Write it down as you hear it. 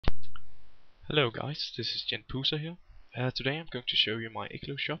Hello guys, this is Jenpusas here. Today I'm going to show you my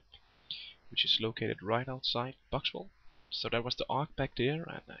Igloo shop, which is located right outside Buxville. So that was the arc back there,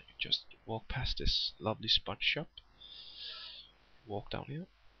 and you just walk past this lovely sponge shop. Walk down here.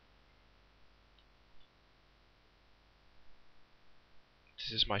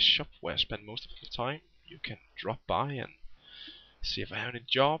 This is my shop where I spend most of the time. You can drop by and see if I have any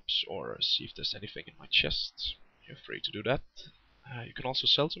jobs or see if there's anything in my chest. You're free to do that. You can also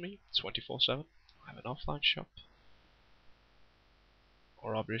sell to me 24/7. I have an offline shop.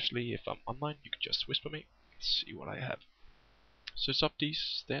 Or obviously, if I'm online, you can just whisper me, see what I have. So it's up these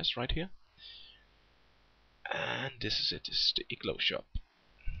stairs right here. And this is it, this is the Igloo shop.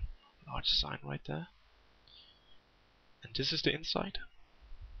 Large sign right there. And this is the inside.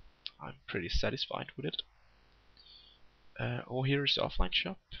 I'm pretty satisfied with it. Over here is the offline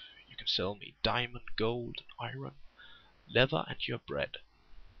shop. You can sell me diamond, gold, iron, leather, and your bread.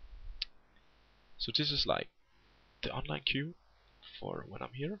 So this is like the online queue for when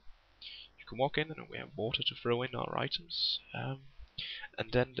I'm here. You can walk in and we have water to throw in our items.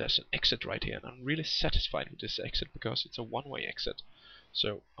 And then there's an exit right here, and I'm really satisfied with this exit because it's a one-way exit.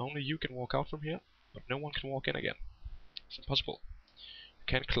 So only you can walk out from here, but no one can walk in again. It's impossible. You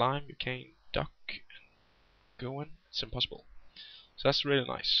can't climb, you can't duck and go in. It's impossible. So that's really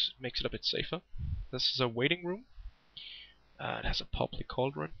nice. It makes it a bit safer. This is a waiting room. It has a public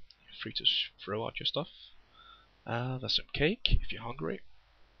cauldron. You're free to throw out your stuff. There's some cake if you're hungry.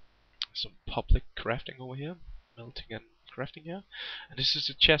 Some public crafting over here. Melting and crafting here. And this is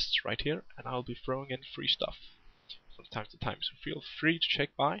the chest right here, and I'll be throwing in free stuff from time to time. So feel free to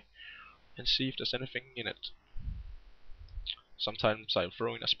check by and see if there's anything in it. Sometimes I'll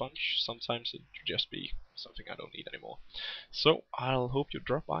throw in a sponge, sometimes it'll just be something I don't need anymore. So I'll hope you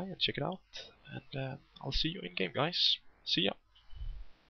drop by and check it out, and I'll see you in game, guys. See ya.